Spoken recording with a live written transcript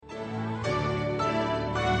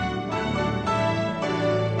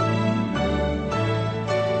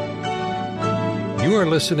You are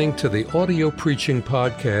listening to the audio preaching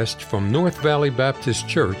podcast from North Valley Baptist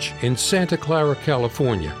Church in Santa Clara,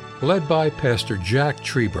 California, led by Pastor Jack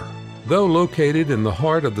Trieber. Though located in the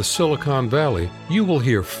heart of the Silicon Valley, you will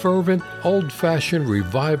hear fervent, old-fashioned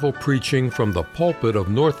revival preaching from the pulpit of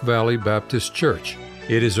North Valley Baptist Church.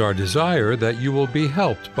 It is our desire that you will be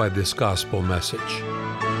helped by this gospel message.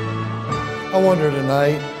 I wonder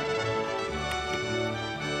tonight,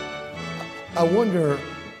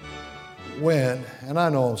 when, and I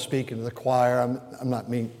know I'm speaking to the choir, I'm not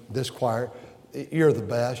meaning this choir, you're the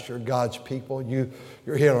best, you're God's people, you're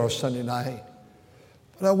here on a Sunday night.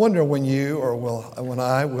 But I wonder when you or when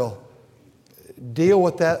I will deal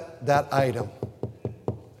with that item,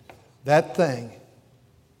 that thing,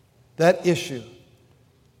 that issue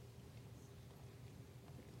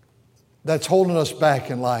that's holding us back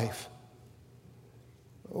in life.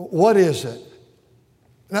 What is it?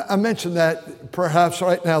 Now, I mentioned that perhaps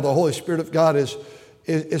right now the Holy Spirit of God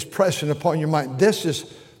is pressing upon your mind. This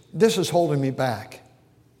is holding me back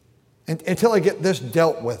until I get this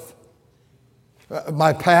dealt with.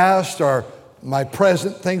 My past or my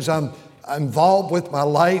present, things I'm involved with, my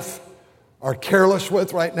life, or careless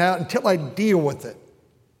with right now, until I deal with it,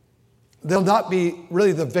 there'll not be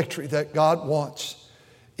really the victory that God wants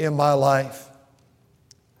in my life.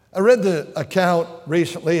 I read the account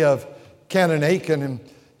recently of Canon Aiken, and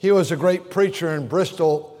he was a great preacher in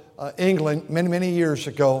Bristol, England, many, many years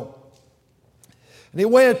ago. And he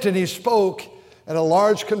went and he spoke at a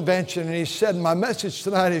large convention, and he said, my message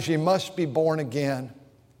tonight is you must be born again.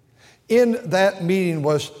 In that meeting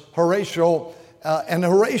was Horatio, and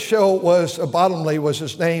Horatio was, Bottomley was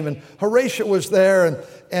his name, and Horatio was there,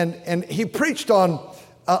 and he preached on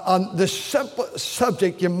this simple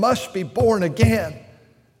subject, you must be born again.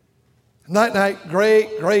 And that night,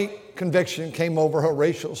 great conviction came over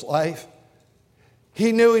Horatio's life.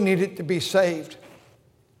 He knew he needed to be saved.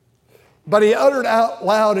 But he uttered out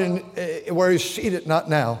loud where he's seated, not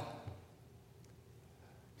now.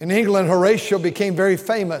 In England, Horatio became very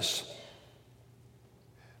famous.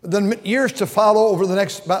 The years to follow, over the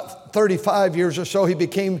next about 35 years or so, he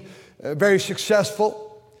became very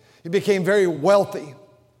successful. He became very wealthy.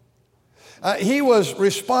 He was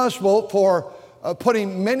responsible for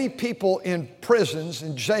putting many people in prisons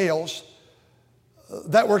and jails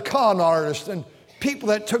that were con artists and people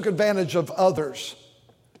that took advantage of others.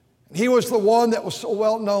 He was the one that was so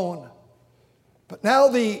well known. But now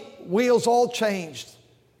the wheels all changed.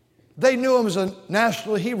 They knew him as a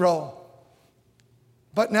national hero.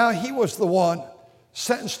 But now he was the one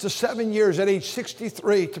sentenced to 7 years at age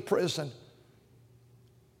 63 to prison.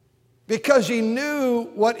 Because he knew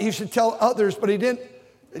what he should tell others, but he didn't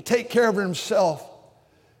take care of himself.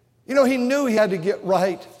 You know, he knew he had to get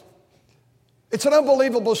right. It's an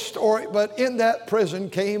unbelievable story, but in that prison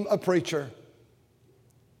came a preacher.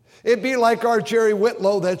 It'd be like our Jerry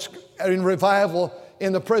Whitlow that's in revival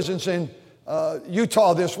in the prisons in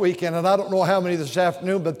Utah this weekend, and I don't know how many this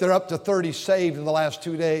afternoon, but they're up to 30 saved in the last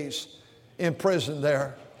 2 days in prison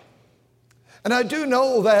there. And I do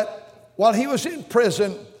know that while he was in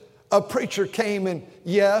prison, a preacher came, and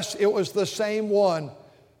yes, it was the same one.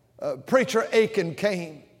 Preacher Aiken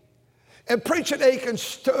came. And Preacher Aiken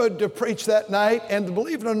stood to preach that night, and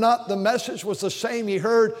believe it or not, the message was the same he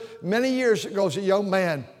heard many years ago as a young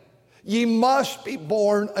man. Ye must be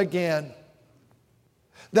born again.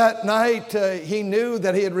 That night, he knew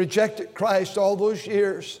that he had rejected Christ all those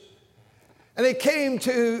years. And he came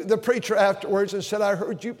to the preacher afterwards and said, I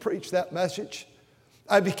heard you preach that message.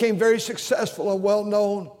 I became very successful and well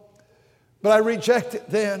known, but I rejected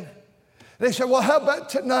then. And they said, well, how about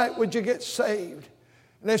tonight? Would you get saved?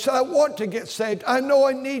 And they said, I want to get saved. I know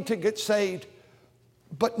I need to get saved,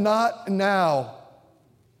 but not now.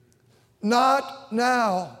 Not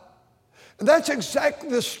now. And that's exactly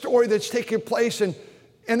the story that's taking place in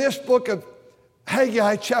this book of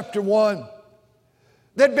Haggai chapter 1.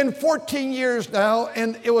 There'd been 14 years now,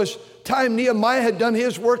 and it was time Nehemiah had done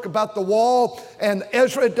his work about the wall, and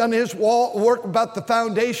Ezra had done his work about the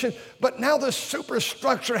foundation, but now the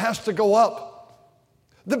superstructure has to go up.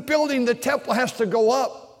 The building, the temple has to go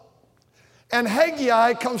up. And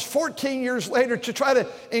Haggai comes 14 years later to try to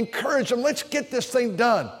encourage them, let's get this thing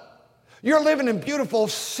done. You're living in beautiful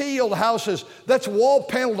sealed houses. That's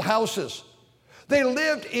wall-paneled houses. They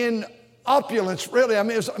lived in opulence, really. I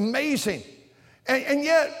mean, it was amazing. And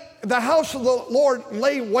yet, the house of the Lord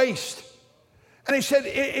lay waste. And he said,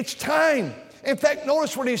 it's time. In fact,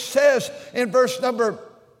 notice what he says in verse number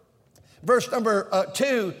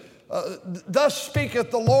 2. Thus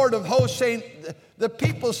speaketh the Lord of hosts, saying, the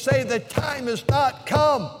people say the time is not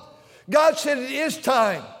come. God said it is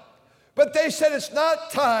time. But they said it's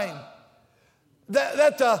not time.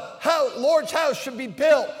 that the Lord's house should be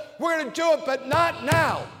built. We're going to do it, but not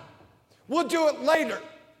now. We'll do it later.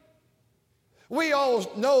 We all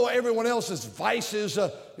know everyone else's vices.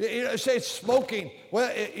 Say it's smoking. Well,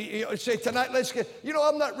 say tonight, let's get,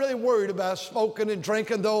 I'm not really worried about smoking and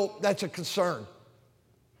drinking, though that's a concern.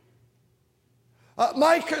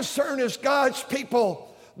 My concern is God's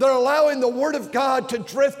people that are allowing the Word of God to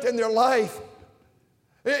drift in their life.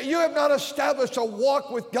 You have not established a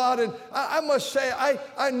walk with God, and I must say,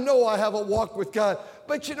 I know I have a walk with God,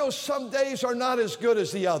 but some days are not as good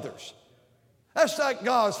as the others. That's not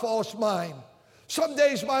God's false mind. Some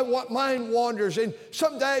days my mind wanders, and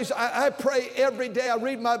some days I pray every day. I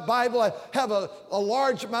read my Bible. I have a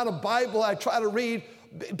large amount of Bible I try to read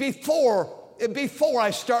before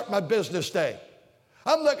I start my business day.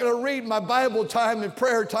 I'm not going to read my Bible time and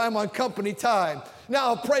prayer time on company time. Now,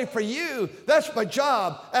 I'll pray for you. That's my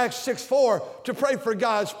job, Acts 6:4, to pray for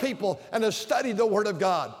God's people and to study the Word of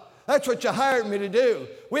God. That's what you hired me to do.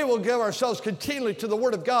 We will give ourselves continually to the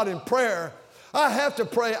Word of God in prayer. I have to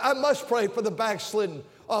pray. I must pray for the backslidden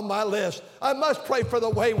on my list. I must pray for the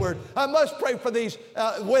wayward. I must pray for these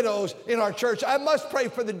widows in our church. I must pray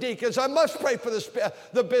for the deacons. I must pray for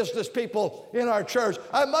the business people in our church.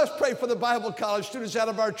 I must pray for the Bible college students out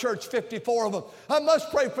of our church, 54 of them. I must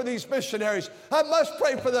pray for these missionaries. I must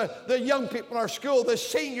pray for the young people in our school, the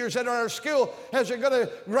seniors that are in our school as they're going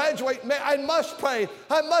to graduate. I must pray.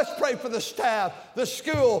 I must pray for the staff, the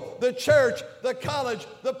school, the church, the college,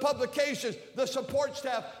 the publications, the support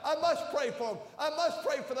staff. I must pray for them. I must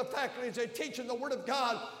pray for the faculties that teach in the Word of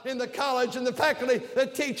God in the college and the faculty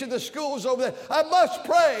that teach in the schools over there. I must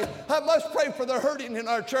pray. I must pray for the hurting in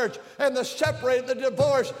our church and the separated, the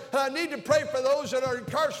divorced. And I need to pray for those that are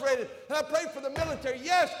incarcerated. And I pray for the military.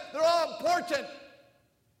 Yes, they're all important.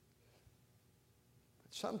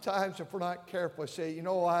 But sometimes if we're not careful, we say,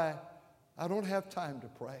 I don't have time to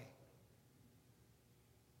pray.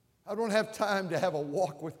 I don't have time to have a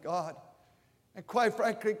walk with God. And quite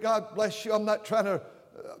frankly, God bless you, I'm not trying to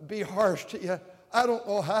be harsh to you. I don't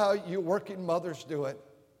know how you working mothers do it.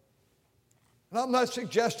 And I'm not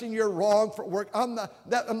suggesting you're wrong for work. I'm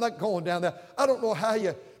not going down there. I don't know how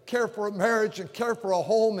you care for a marriage and care for a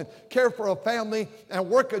home and care for a family and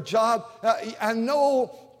work a job. I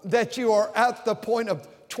know that you are at the point of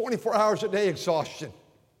 24 hours a day exhaustion.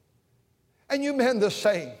 And you men the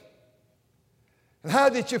same. And how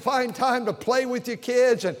did you find time to play with your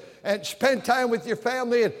kids and spend time with your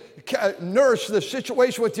family and nurse the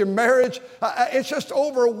situation with your marriage? It's just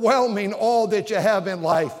overwhelming all that you have in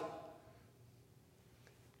life.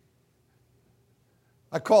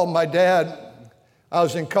 I called my dad. I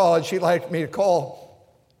was in college. He liked me to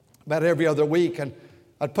call about every other week, and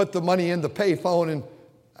I'd put the money in the payphone,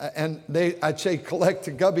 and I'd say, collect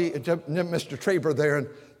to Gubby, Mr. Trieber there, and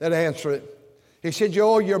they'd answer it. He said, you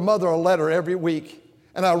owe your mother a letter every week.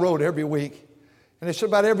 And I wrote every week. And he said,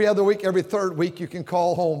 about every other week, every third week, you can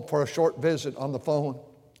call home for a short visit on the phone.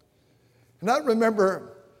 And I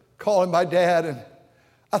remember calling my dad, and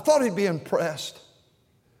I thought he'd be impressed.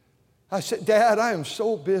 I said, Dad, I am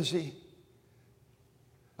so busy.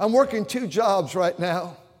 I'm working 2 jobs right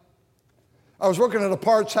now. I was working at a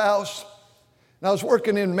parts house, and I was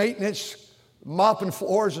working in maintenance, mopping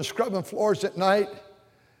floors and scrubbing floors at night.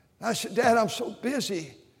 I said, Dad, I'm so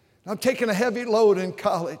busy. I'm taking a heavy load in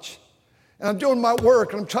college. And I'm doing my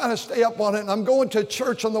work, and I'm trying to stay up on it. And I'm going to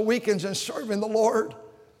church on the weekends and serving the Lord.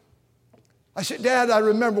 I said, Dad, I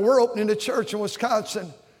remember we're opening a church in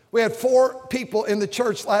Wisconsin. We had 4 people in the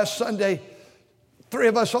church last Sunday. 3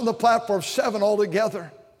 of us on the platform, 7 altogether.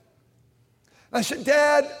 And I said,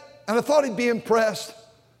 Dad, and I thought he'd be impressed.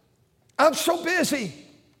 I'm so busy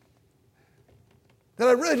that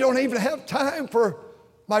I really don't even have time for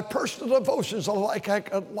my personal devotions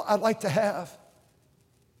I'd like to have.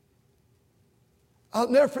 I'll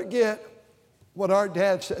never forget what our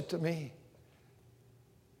dad said to me.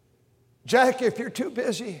 Jack, if you're too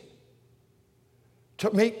busy to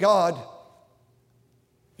meet God,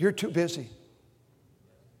 you're too busy.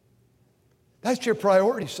 That's your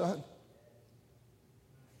priority, son.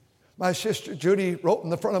 My sister Judy wrote in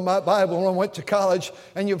the front of my Bible when I went to college,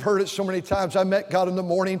 and you've heard it so many times. I met God in the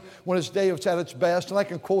morning when his day was at its best, and I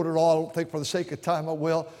can quote it all. I don't think for the sake of time I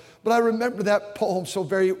will. But I remember that poem so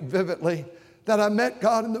very vividly, that I met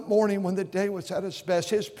God in the morning when the day was at its best.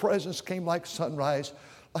 His presence came like sunrise,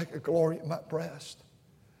 like a glory in my breast.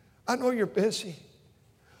 I know you're busy,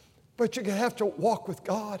 but you're going to have to walk with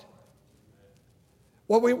God.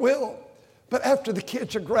 Well, we will. But after the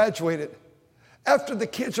kids are graduated, after the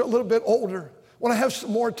kids are a little bit older, when I have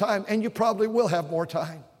some more time, and you probably will have more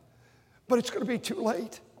time, but it's going to be too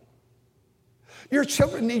late. Your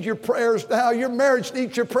children need your prayers now. Your marriage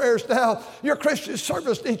needs your prayers now. Your Christian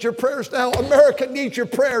service needs your prayers now. America needs your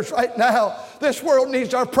prayers right now. This world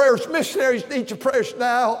needs our prayers. Missionaries need your prayers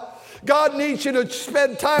now. God needs you to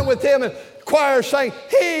spend time with Him, and choir saying,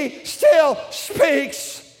 He still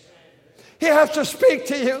speaks. He has to speak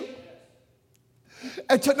to you.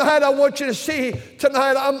 And tonight I want you to see,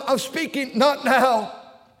 tonight I'm speaking not now.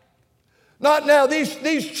 Not now.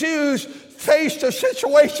 These Jews faced a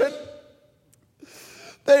situation.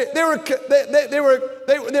 They were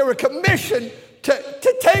commissioned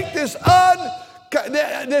to take this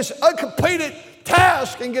uncompleted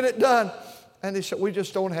task and get it done. And they said, we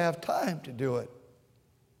just don't have time to do it.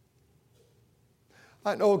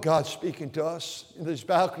 I know God's speaking to us in these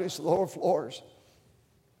balconies, the lower floors.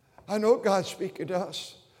 I know God's speaking to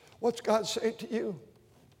us. What's God saying to you?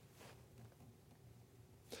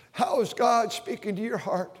 How is God speaking to your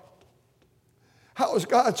heart? How is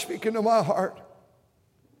God speaking to my heart?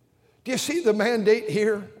 Do you see the mandate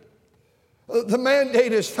here? The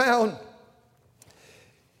mandate is found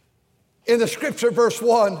in the scripture, verse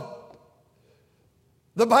 1.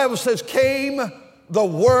 The Bible says, came the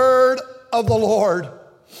word of the Lord.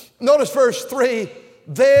 Notice verse 3.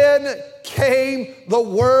 Then came the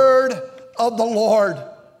word of the Lord.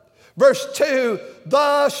 Verse 2.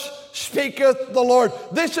 Thus speaketh the Lord.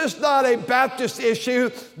 This is not a Baptist issue.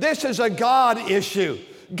 This is a God issue.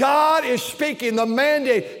 God is speaking. The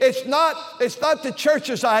mandate. It's not the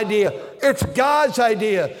church's idea. It's God's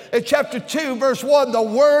idea. In chapter 2, verse 1, the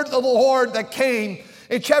word of the Lord that came.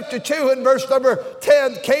 In chapter 2 and verse number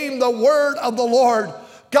 10 came the word of the Lord.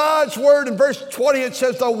 God's word. In verse 20 it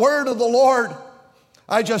says the word of the Lord.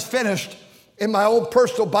 I just finished in my own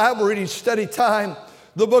personal Bible reading study time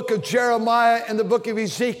the book of Jeremiah and the book of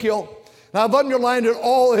Ezekiel. Now I've underlined it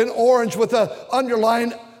all in orange with an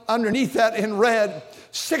underline underneath that in red.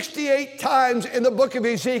 68 times in the book of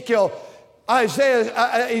Ezekiel,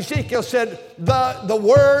 Ezekiel said, the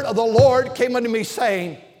word of the Lord came unto me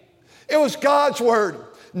saying. It was God's word.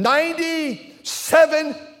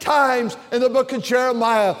 97 times in the book of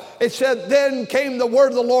Jeremiah, it said, then came the word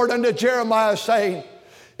of the Lord unto Jeremiah saying.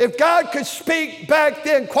 If God could speak back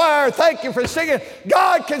then, choir, thank you for singing.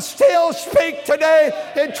 God can still speak today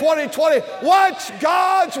in 2020. What's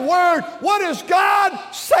God's word? What is God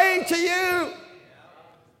saying to you?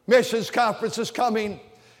 Missions conference is coming.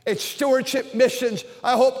 It's stewardship missions.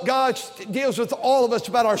 I hope God deals with all of us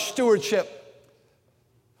about our stewardship.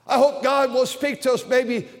 I hope God will speak to us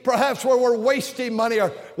maybe perhaps where we're wasting money or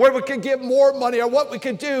where we can give more money or what we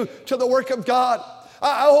can do to the work of God.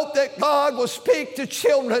 I hope that God will speak to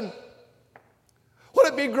children. Would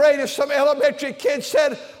it be great if some elementary kid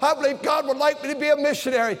said, I believe God would like me to be a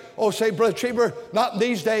missionary? Oh, say, Brother Trieber, not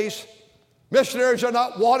these days. Missionaries are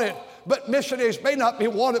not wanted, but missionaries may not be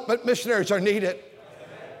wanted, but missionaries are needed.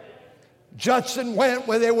 Judson went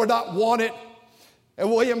where they were not wanted, and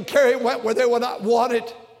William Carey went where they were not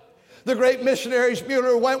wanted. The great missionaries,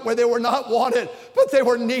 Mueller, went where they were not wanted, but they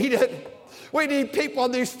were needed. We need people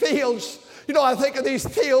in these fields. You know, I think of these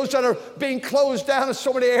fields that are being closed down in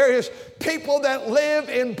so many areas. People that live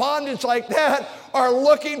in bondage like that are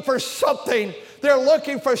looking for something. They're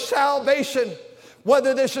looking for salvation.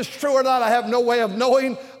 Whether this is true or not, I have no way of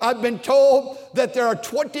knowing. I've been told that there are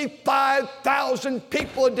 25,000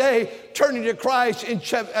 people a day turning to Christ in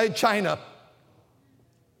China,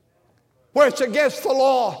 where it's against the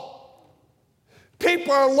law.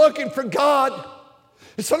 People are looking for God.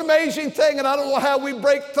 It's an amazing thing, and I don't know how we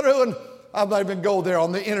break through, and I'm not even go there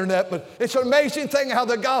on the internet, but it's an amazing thing how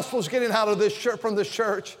the gospel's getting out of this church, from this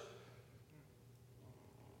church.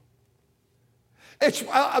 It's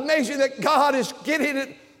amazing that God is getting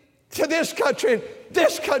it to this country, and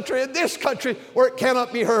this country, and this country where it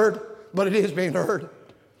cannot be heard, but it is being heard.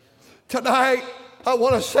 Tonight, I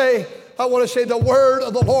want to say the word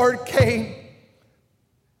of the Lord came.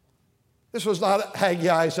 This was not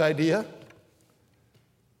Haggai's idea.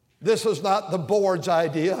 This was not the board's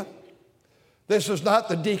idea. This was not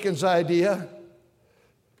the deacon's idea.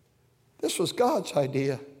 This was God's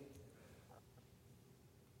idea.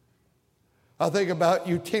 I think about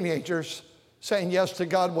you teenagers saying yes to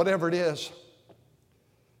God, whatever it is.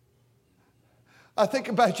 I think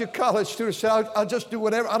about you college students saying, I'll just do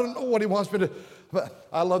whatever. I don't know what He wants me to. But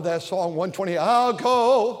I love that song, 120. I'll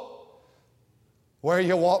go where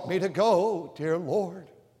you want me to go, dear Lord.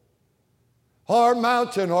 Or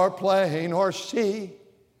mountain or plain or sea.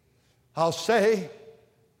 I'll say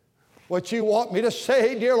what you want me to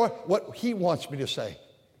say, dear Lord, what He wants me to say.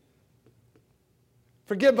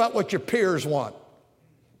 Forget about what your peers want.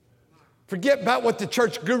 Forget about what the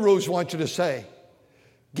church gurus want you to say.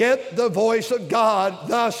 Get the voice of God.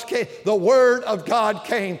 Thus came, the word of God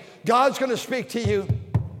came. God's going to speak to you.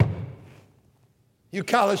 You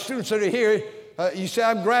college students that are here, you say,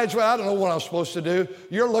 I'm graduate, I don't know what I'm supposed to do.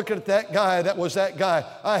 You're looking at that guy, that was that guy.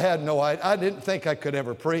 I had no idea. I didn't think I could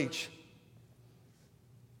ever preach.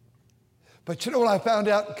 But you know what I found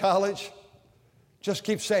out in college? Just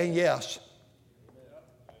keep saying yes.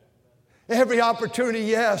 Every opportunity,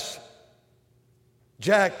 yes.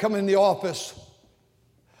 Jack, come in the office.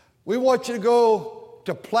 We want you to go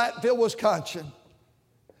to Platteville, Wisconsin,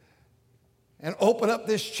 and open up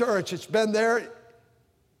this church. It's been there,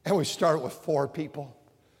 and we started with 4 people.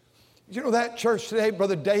 You know that church today,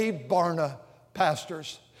 Brother Dave Barna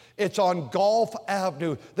pastors. It's on Gulf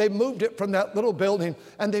Avenue. They moved it from that little building,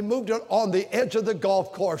 and they moved it on the edge of the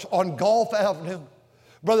golf course on Gulf Avenue.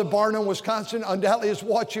 Brother Barna in Wisconsin undoubtedly is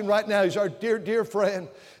watching right now. He's our dear, dear friend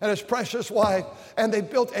and his precious wife. And they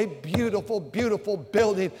built a beautiful, beautiful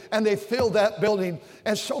building, and they filled that building.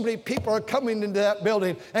 And so many people are coming into that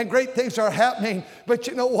building, and great things are happening. But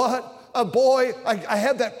you know what? A boy, I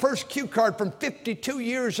had that first cue card from 52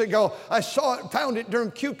 years ago. I saw it, found it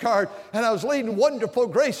during cue card, and I was leading Wonderful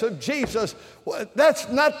Grace of Jesus. Well, that's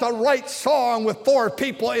not the right song with 4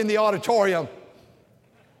 people in the auditorium.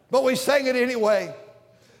 But we sang it anyway.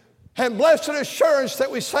 And blessed assurance that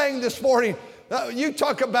we sang this morning. You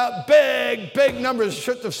talk about big, big numbers.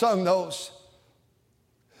 Shouldn't have sung those.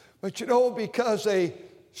 But you know, because a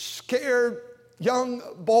scared young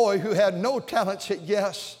boy who had no talent said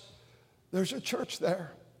yes, there's a church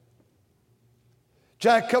there.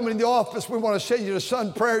 Jack, coming in the office, we want to send you to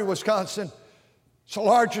Sun Prairie, Wisconsin. It's a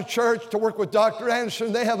larger church to work with Dr.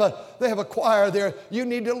 Anderson. They have a choir there. You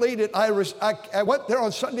need to lead it. I went there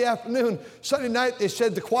on Sunday afternoon. Sunday night, they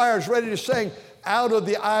said the choir is ready to sing Out of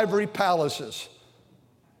the Ivory Palaces.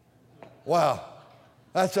 Wow,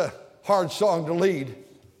 that's a hard song to lead.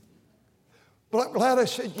 But I'm glad I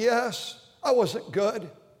said yes. I wasn't good.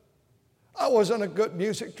 I wasn't a good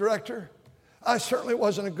music director. I certainly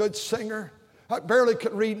wasn't a good singer. I barely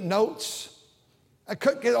could read notes. I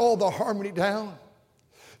couldn't get all the harmony down.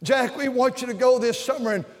 Jack, we want you to go this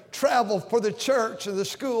summer and travel for the church and the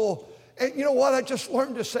school. And you know what? I just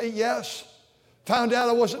learned to say yes. Found out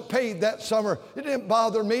I wasn't paid that summer. It didn't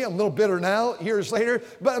bother me. I'm a little bitter now, years later.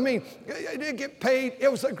 But I mean, I didn't get paid.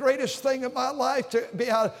 It was the greatest thing in my life to be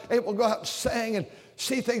able to go out and sing and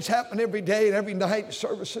see things happen every day and every night in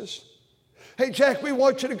services. Hey, Jack, we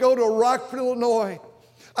want you to go to Rockford, Illinois.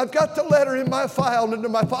 I've got the letter in my file under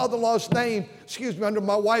my father-in-law's name, under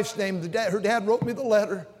my wife's name. Her dad wrote me the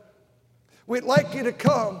letter. We'd like you to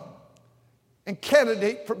come and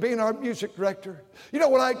candidate for being our music director. You know,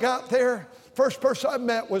 when I got there, first person I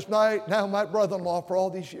met was my brother-in-law for all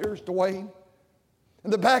these years, Dwayne.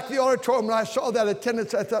 In the back of the auditorium, when I saw that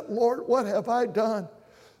attendance, I thought, Lord, what have I done?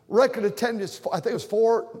 Record attendance, I think it was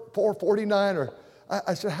 449,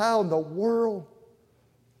 I said, how in the world?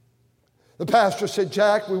 The pastor said,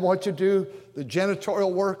 Jack, we want you to do the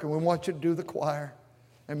janitorial work, and we want you to do the choir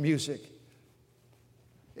and music.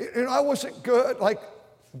 You know, I wasn't good like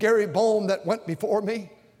Gary Bohm that went before me.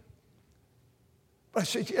 But I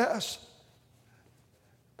said, yes.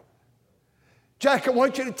 Jack, I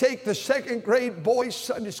want you to take the 2nd grade boys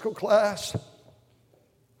Sunday school class.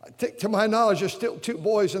 I think, to my knowledge, there's still 2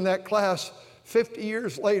 boys in that class 50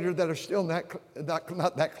 years later that are still in that,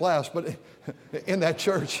 not that class, but in that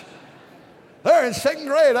church. They're in 2nd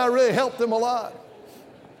grade. I really helped them a lot.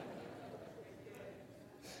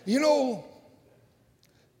 You know,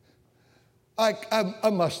 I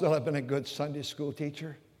must not have been a good Sunday school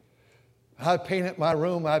teacher. I painted my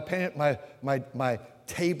room. I painted my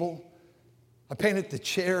table. I painted the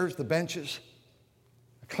chairs, the benches.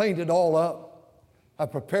 I cleaned it all up. I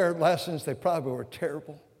prepared lessons. They probably were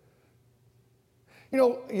terrible. You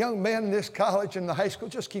know, young men in this college and the high school,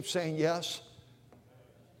 just keep saying yes.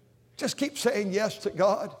 Just keep saying yes to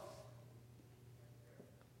God.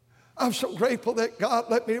 I'm so grateful that God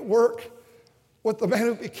let me work with the man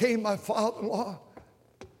who became my father-in-law.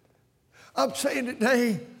 I'm saying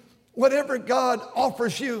today, whatever God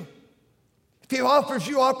offers you, if he offers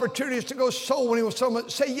you opportunities to go soul winning with someone,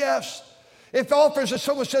 say yes. If he offers us,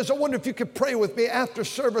 someone says, I wonder if you could pray with me after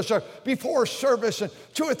service or before service, and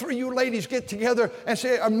 2 or 3 of you ladies get together and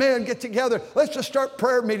say, our men get together, let's just start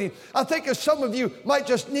prayer meeting. I think if some of you might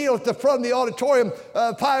just kneel at the front of the auditorium,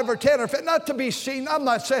 5 or 10 or 15, not to be seen, I'm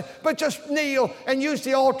not saying, but just kneel and use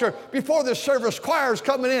the altar before the service, choir's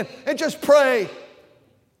coming in, and just pray.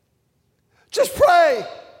 Just pray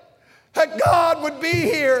that God would be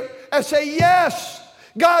here and say, yes.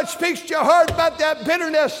 God speaks to your heart about that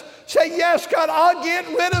bitterness. Say, yes, God, I'll get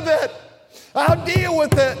rid of it. I'll deal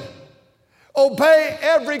with it. Obey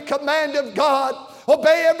every command of God.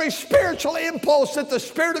 Obey every spiritual impulse that the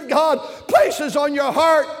Spirit of God places on your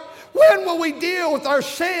heart. When will we deal with our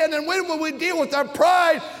sin, and when will we deal with our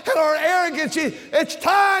pride and our arrogance? It's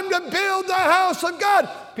time to build the house of God.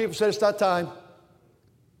 People say it's not time.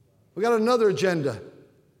 We got another agenda.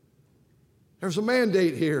 There's a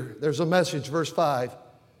mandate here. There's a message, verse 5.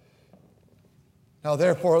 Now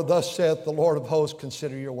therefore, thus saith the Lord of hosts,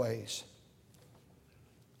 consider your ways.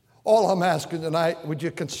 All I'm asking tonight, would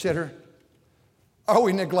you consider, are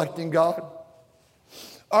we neglecting God?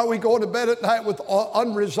 Are we going to bed at night with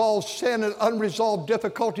unresolved sin and unresolved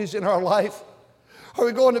difficulties in our life? Are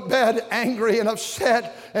we going to bed angry and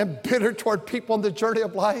upset and bitter toward people on the journey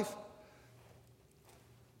of life?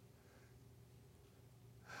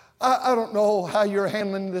 I don't know how you're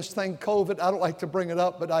handling this thing, COVID. I don't like to bring it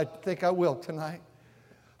up, but I think I will tonight.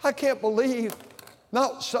 I can't believe,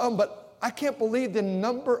 not some, but I can't believe the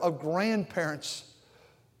number of grandparents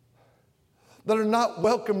that are not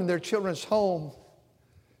welcoming their children's home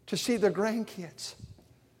to see their grandkids.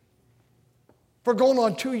 For going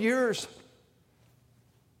on 2 years.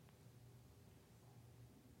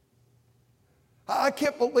 I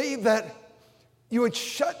can't believe that you would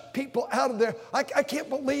shut people out of there. I can't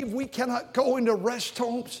believe we cannot go into rest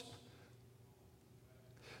homes.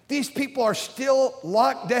 These people are still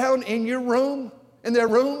locked down in your room, in their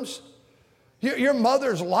rooms. Your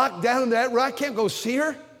mother's locked down in that room. I can't go see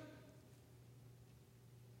her.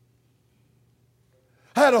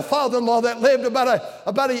 I had a father-in-law that lived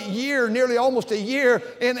about a year, nearly almost a year,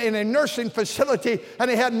 in a nursing facility,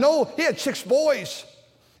 and he had 6 boys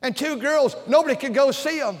and 2 girls. Nobody could go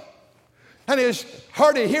see them. And he was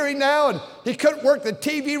hard of hearing now, and he couldn't work the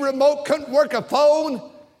TV remote, couldn't work a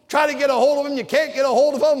phone. Try to get a hold of him, you can't get a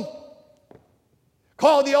hold of him.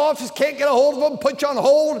 Call the office, can't get a hold of him, put you on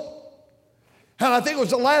hold. And I think it was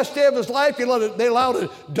the last day of his life, they allowed a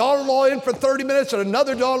daughter-in-law in for 30 minutes and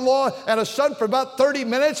another daughter-in-law and a son for about 30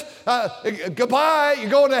 minutes. Goodbye, you're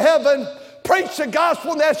going to heaven. Preached the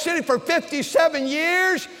gospel in that city for 57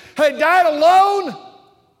 years. And he died alone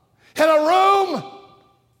in a room.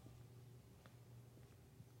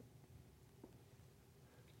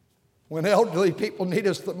 When elderly people need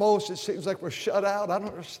us the most, it seems like we're shut out. I don't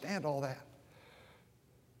understand all that.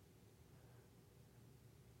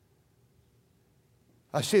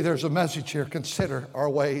 I see there's a message here. Consider our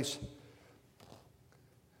ways.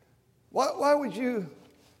 Why would you,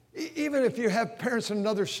 even if you have parents in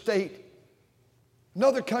another state,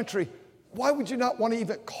 another country, why would you not want to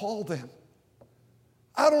even call them?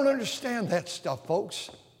 I don't understand that stuff, folks.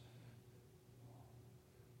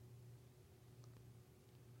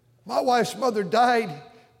 My wife's mother died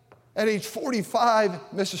at age 45.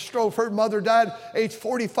 Mrs. Strove, her mother died at age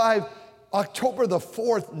 45, October the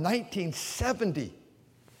 4th, 1970.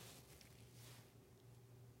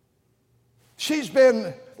 She's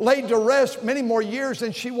been laid to rest many more years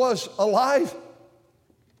than she was alive.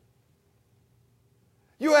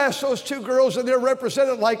 You ask those 2 girls, and they're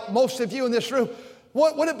represented like most of you in this room.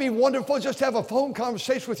 Wouldn't it be wonderful just to have a phone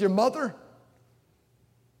conversation with your mother?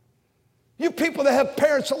 You people that have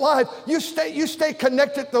parents alive, you stay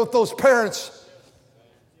connected with those parents.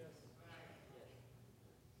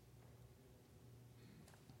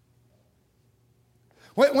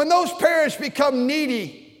 When those parents become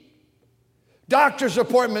needy, doctor's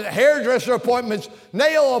appointments, hairdresser appointments,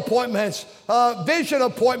 nail appointments, vision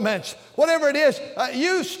appointments, whatever it is,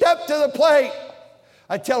 you step to the plate.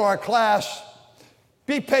 I tell our class,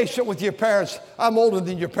 be patient with your parents. I'm older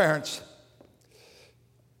than your parents.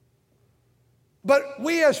 But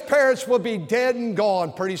we as parents will be dead and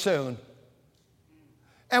gone pretty soon.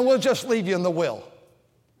 And we'll just leave you in the will.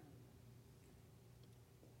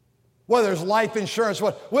 Whether it's life insurance,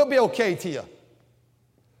 we'll be okay to you.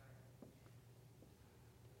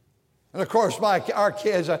 And of course, our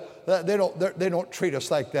kids, they don't treat us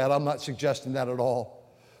like that. I'm not suggesting that at all.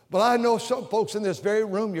 But I know some folks in this very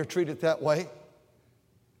room, you're treated that way.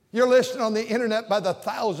 You're listening on the internet by the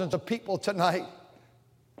thousands of people tonight.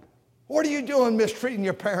 What are you doing mistreating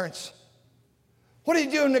your parents? What are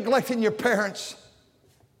you doing neglecting your parents?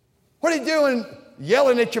 What are you doing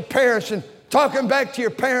yelling at your parents and talking back to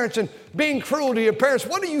your parents and being cruel to your parents?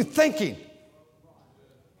 What are you thinking?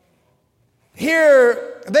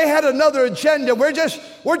 Here, they had another agenda. We're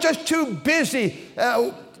just too busy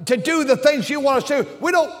to do the things you want us to.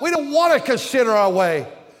 We don't want to consider our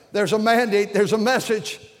way. There's a mandate. There's a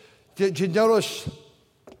message. Did you notice?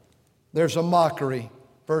 There's a mockery.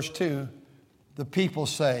 Verse 2, the people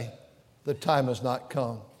say, the time has not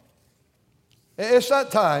come. It's not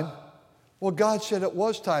time. Well, God said it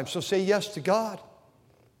was time, so say yes to God.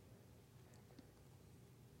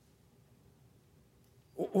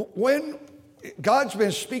 when God's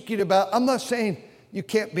been speaking about, I'm not saying you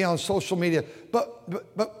can't be on social media, but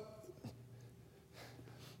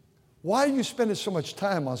why are you spending so much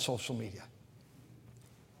time on social media?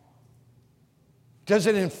 Does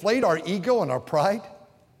it inflate our ego and our pride?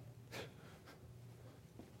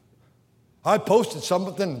 I posted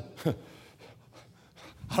something.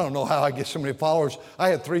 I don't know how I get so many followers. I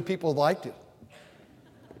had 3 people who liked it.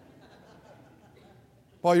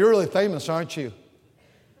 Well, you're really famous, aren't you?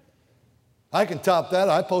 I can top that.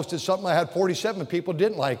 I posted something. I had 47 people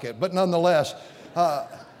didn't like it. But nonetheless,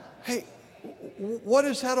 hey, what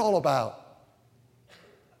is that all about?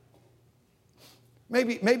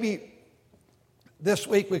 Maybe this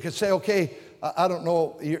week we could say, okay, I don't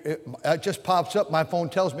know, it just pops up. My phone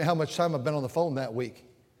tells me how much time I've been on the phone that week.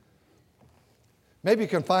 Maybe you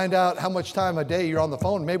can find out how much time a day you're on the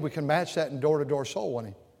phone. Maybe we can match that in door-to-door soul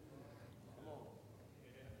winning.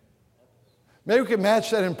 Maybe we can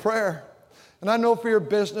match that in prayer. And I know for your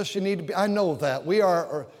business you need to be, I know that.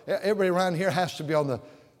 Everybody around here has to be on the,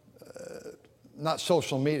 not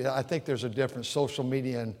social media. I think there's a difference. Social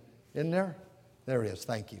media in there? There it is.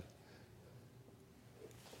 Thank you.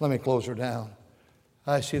 Let me close her down.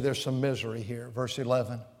 I see there's some misery here. Verse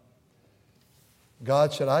 11.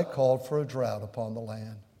 God said, I called for a drought upon the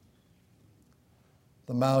land.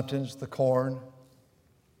 The mountains, the corn,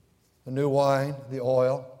 the new wine, the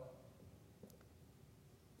oil,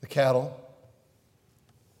 the cattle.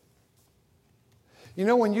 You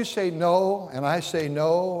know, when you say no, and I say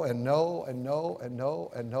no, and no, and no, and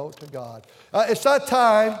no, and no to God. It's not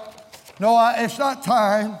time. No, it's not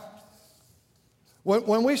time.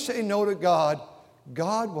 When we say no to God,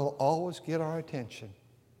 God will always get our attention.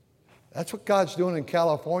 That's what God's doing in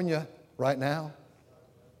California right now.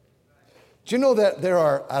 Do you know that there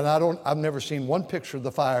are, and I've never seen one picture of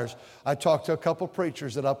the fires. I talked to a couple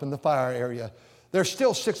preachers that up in the fire area. There's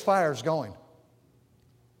still 6 fires going.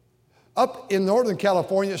 Up in Northern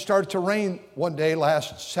California, it started to rain one day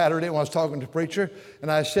last Saturday when I was talking to a preacher,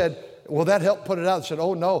 and I said, will that help put it out? They said,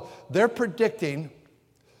 oh no, they're predicting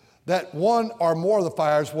that 1 or more of the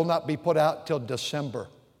fires will not be put out till December.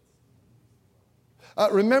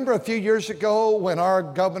 Remember a few years ago when our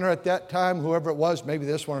governor at that time, whoever it was, maybe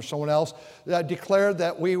this one or someone else, declared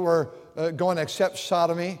that we were going to accept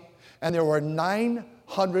sodomy, and there were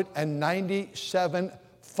 997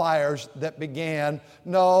 fires that began.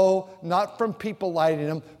 No, not from people lighting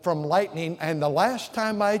them, from lightning. And the last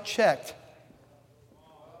time I checked,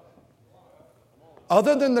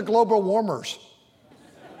 other than the global warmers,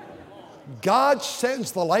 God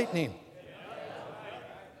sends the lightning.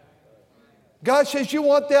 God says, you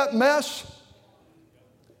want that mess?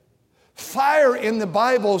 Fire in the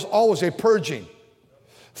Bible is always a purging.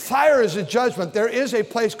 Fire is a judgment. There is a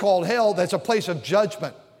place called hell that's a place of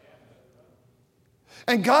judgment.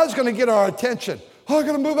 And God's going to get our attention. Oh, I'm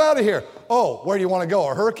going to move out of here. Oh, where do you want to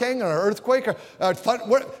go? A hurricane or an earthquake?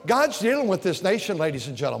 God's dealing with this nation, ladies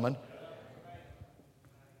and gentlemen.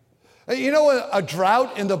 You know, a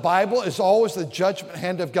drought in the Bible is always the judgment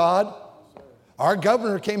hand of God. Our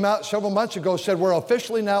governor came out several months ago and said we're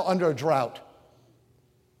officially now under a drought.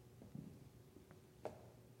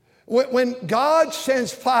 When God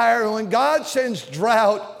sends fire, when God sends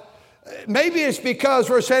drought, maybe it's because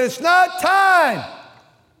we're saying it's not time.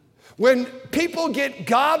 When people get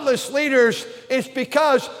godless leaders, it's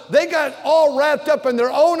because they got all wrapped up in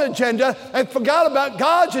their own agenda and forgot about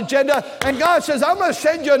God's agenda. And God says, I'm going to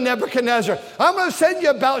send you a Nebuchadnezzar. I'm going to send you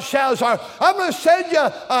a Belshazzar. I'm going to send you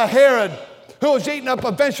a Herod who was eaten up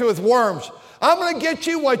eventually with worms. I'm going to get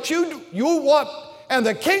you what you want. And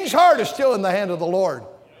the king's heart is still in the hand of the Lord.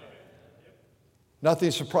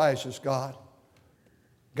 Nothing surprises God.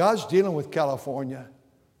 God's dealing with California.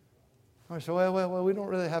 I said, well, we don't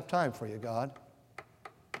really have time for you, God.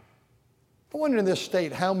 I wonder in this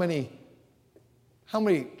state how many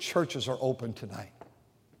churches are open tonight.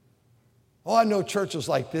 Oh, I know churches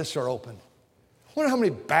like this are open. I wonder how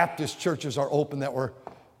many Baptist churches are open that were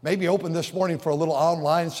maybe open this morning for a little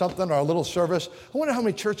online something or a little service. I wonder how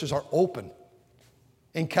many churches are open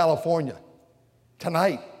in California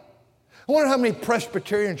tonight. I wonder how many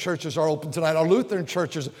Presbyterian churches are open tonight, our Lutheran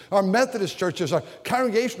churches, our Methodist churches, our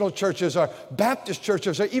congregational churches, our Baptist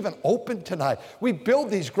churches are even open tonight. We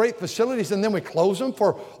build these great facilities and then we close them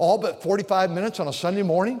for all but 45 minutes on a Sunday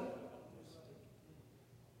morning.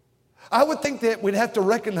 I would think that we'd have to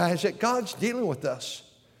recognize that God's dealing with us.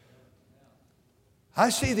 I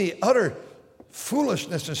see the utter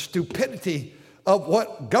foolishness and stupidity of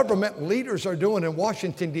what government leaders are doing in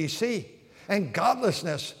Washington, D.C. and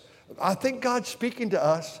godlessness. I think God's speaking to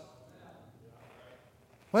us.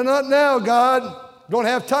 Well, not now, God. Don't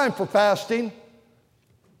have time for fasting.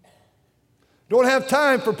 Don't have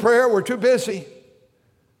time for prayer. We're too busy.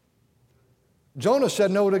 Jonah said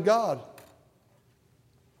no to God.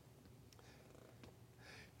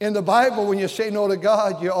 In the Bible, when you say no to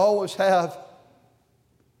God, you always have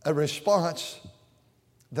a response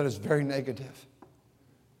that is very negative.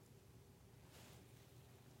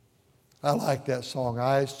 I like that song.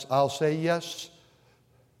 I'll say yes,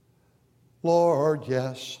 Lord,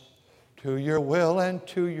 yes, to your will and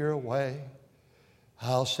to your way.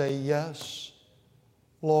 I'll say yes,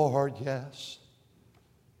 Lord, yes.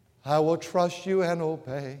 I will trust you and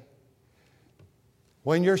obey.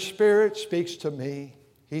 When your Spirit speaks to me,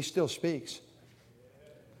 He still speaks.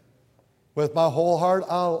 With my whole heart,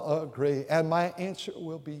 I'll agree, and my answer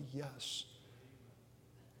will be yes.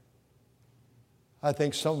 I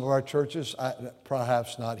think some of our churches,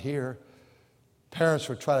 perhaps not here, parents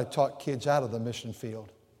would try to talk kids out of the mission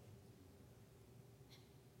field.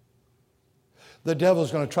 The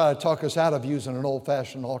devil's going to try to talk us out of using an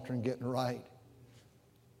old-fashioned altar and getting right.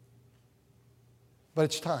 But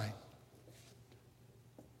it's time.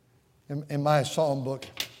 In my psalm book,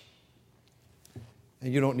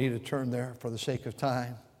 and you don't need to turn there for the sake of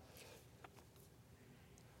time.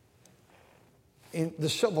 In the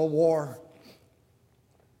Civil War,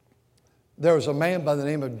 there was a man by the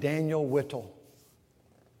name of Daniel Whittle.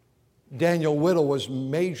 Daniel Whittle was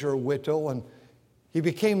Major Whittle, and he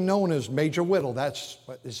became known as Major Whittle. That's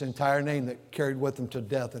his entire name that carried with him to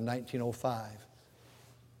death in 1905.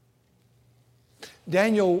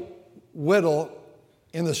 Daniel Whittle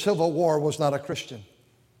in the Civil War was not a Christian,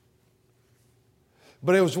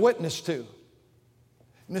 but it was witnessed to.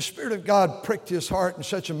 And the Spirit of God pricked his heart in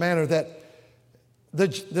such a manner that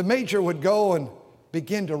the major would go and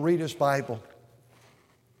begin to read his Bible.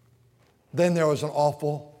 Then there was an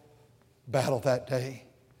awful battle that day.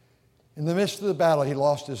 In the midst of the battle, he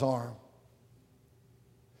lost his arm.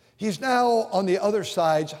 He's now on the other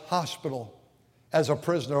side's hospital as a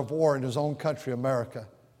prisoner of war in his own country, America.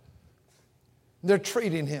 They're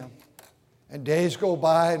treating him. And days go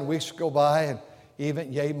by and weeks go by and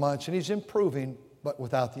even, months. And he's improving, but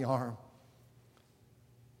without the arm.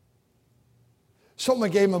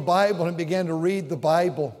 Someone gave him a Bible and began to read the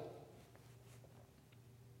Bible.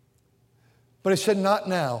 But he said, not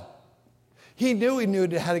now. He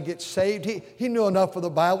knew how to get saved. He knew enough of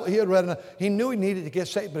the Bible. He had read enough. He knew he needed to get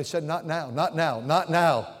saved, but he said, not now, not now, not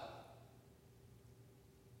now.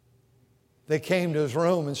 They came to his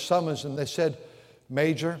room and summoned him. They said,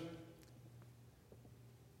 Major,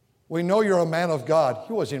 we know you're a man of God.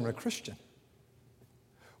 He wasn't even a Christian.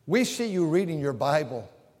 We see you reading your Bible.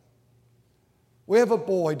 We have a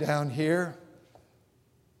boy down here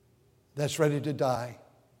that's ready to die.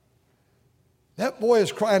 That boy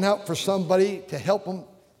is crying out for somebody to help him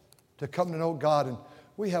to come to know God, and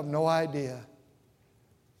we have no idea.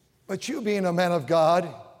 But you being a man of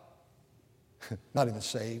God, not even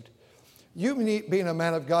saved, you being a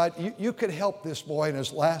man of God, you could help this boy in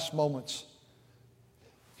his last moments.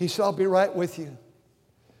 He said, I'll be right with you.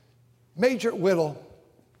 Major Whittle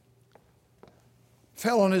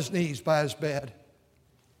fell on his knees by his bed.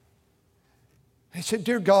 He said,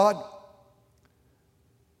 Dear God,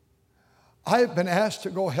 I have been asked to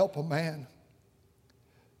go help a man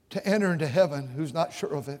to enter into heaven who's not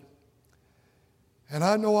sure of it. And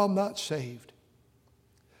I know I'm not saved.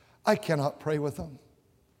 I cannot pray with him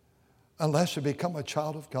unless I become a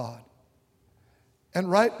child of God. And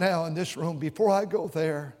right now in this room, before I go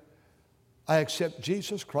there, I accept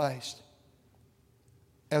Jesus Christ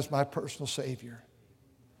as my personal Savior.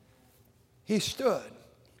 He stood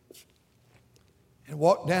and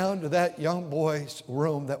walked down to that young boy's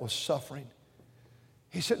room that was suffering.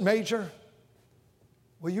 He said, Major,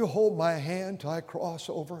 will you hold my hand till I cross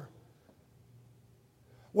over?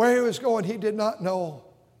 Where he was going, he did not know.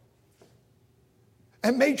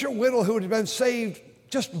 And Major Whittle, who had been saved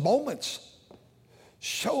just moments,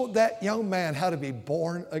 showed that young man how to be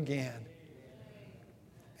born again.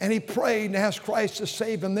 And he prayed and asked Christ to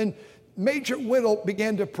save him. Then Major Whittle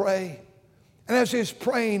began to pray. And as he was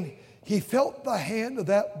praying, he felt the hand of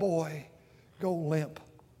that boy go limp.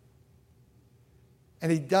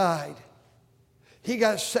 And he died. He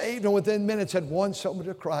got saved and within minutes had won someone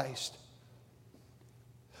to Christ.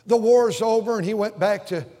 The war's over and he went back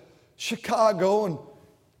to Chicago, and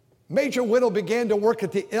Major Whittle began to work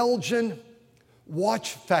at the Elgin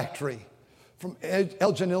watch factory from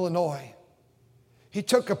Elgin, Illinois. He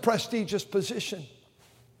took a prestigious position.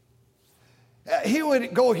 He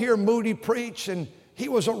would go hear Moody preach, and he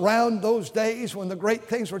was around those days when the great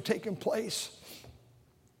things were taking place.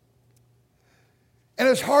 And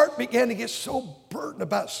his heart began to get so burdened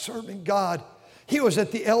about serving God. He was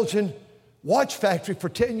at the Elgin watch factory for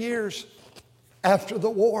 10 years. after the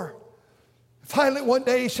war. Finally, one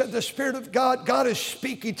day he said, the Spirit of God, God is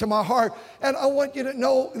speaking to my heart. And I want you to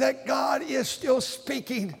know that God is still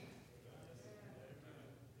speaking.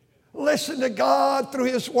 Listen to God through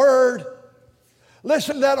His Word.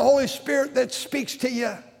 Listen to that Holy Spirit that speaks to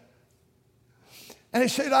you. And he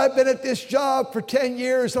said, I've been at this job for 10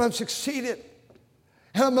 years and I've succeeded.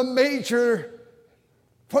 And I'm a major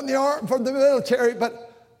from the military,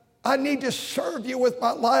 but I need to serve you with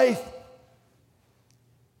my life.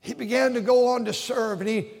 He began to go on to serve, and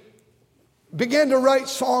he began to write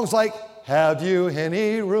songs like, have you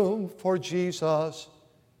any room for Jesus?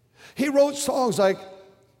 He wrote songs like,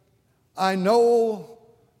 I know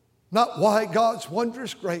not why God's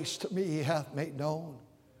wondrous grace to me He hath made known,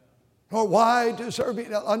 nor why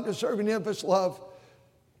undeserving of His love.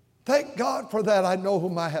 Thank God for that, I know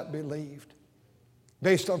whom I have believed.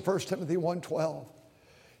 Based on 1 Timothy 1:12.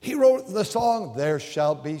 He wrote the song, there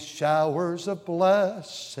shall be showers of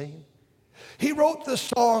blessing. He wrote the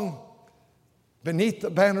song, Beneath the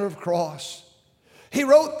Banner of Cross. He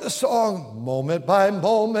wrote the song, Moment by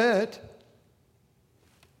Moment.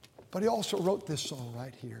 But he also wrote this song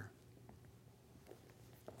right here.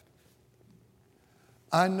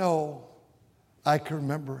 I know, I can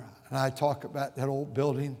remember, and I talk about that old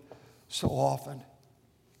building so often.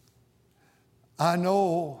 I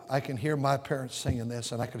know I can hear my parents singing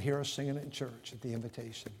this, and I can hear us singing it in church at the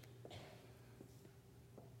invitation.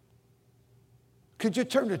 Could you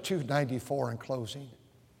turn to 294 in closing?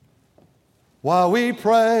 While we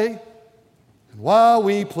pray, and while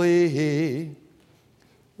we plead,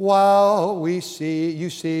 while you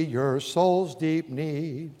see your soul's deep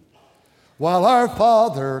need, while our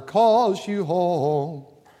Father calls you home,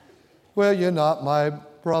 will you not, my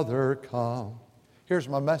brother, come? Here's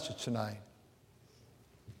my message tonight.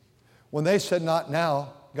 When they said not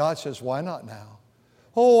now, God says, why not now?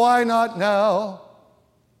 Oh, why not now?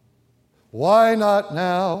 Why not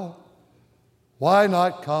now? Why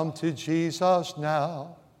not come to Jesus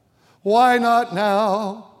now? Why not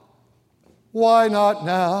now? Why not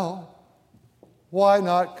now? Why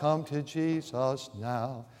not come to Jesus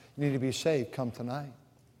now? You need to be saved, come tonight.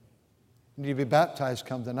 You need to be baptized,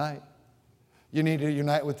 come tonight. You need to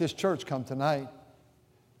unite with this church, come tonight.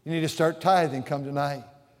 You need to start tithing, come tonight.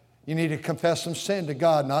 You need to confess some sin to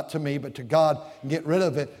God, not to me, but to God, and get rid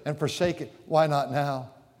of it and forsake it. Why not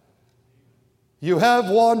now? You have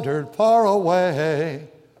wandered far away.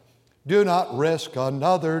 Do not risk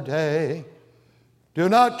another day. Do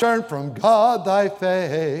not turn from God thy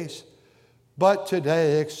face, but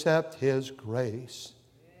today accept His grace.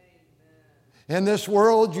 In this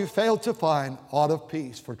world you fail to find aught of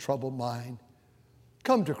peace for troubled mind.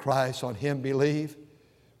 Come to Christ, on Him believe.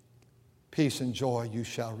 Peace and joy you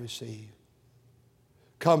shall receive.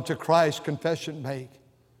 Come to Christ, confession make.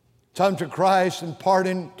 Come to Christ and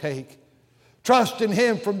pardon take. Trust in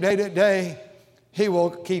Him from day to day. He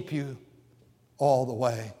will keep you all the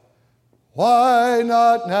way. Why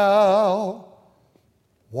not now?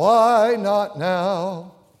 Why not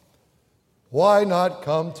now? Why not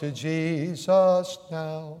come to Jesus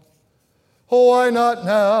now? Oh, why not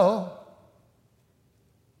now?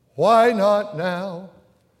 Why not now?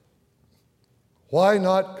 Why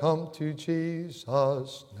not come to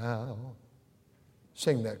Jesus now?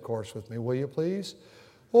 Sing that chorus with me, will you please?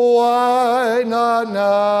 Why not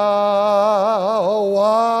now?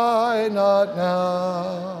 Why not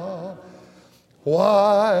now?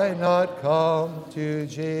 Why not come to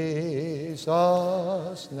Jesus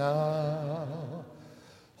now?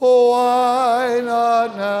 Why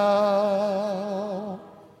not now?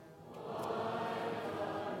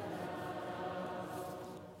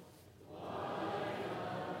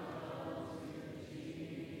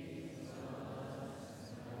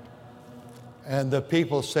 And the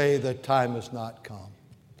people say the time has not come.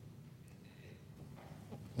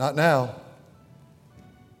 Not now.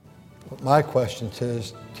 But my question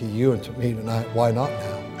is to you and to me tonight, why not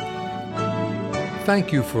now?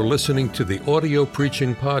 Thank you for listening to the audio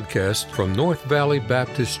preaching podcast from North Valley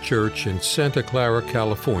Baptist Church in Santa Clara,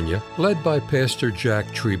 California, led by Pastor Jack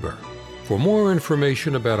Trieber. For more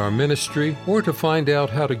information about our ministry or to find out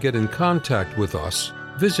how to get in contact with us,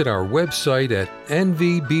 visit our website at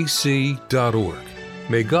nvbc.org.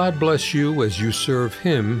 May God bless you as you serve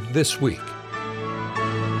Him this week.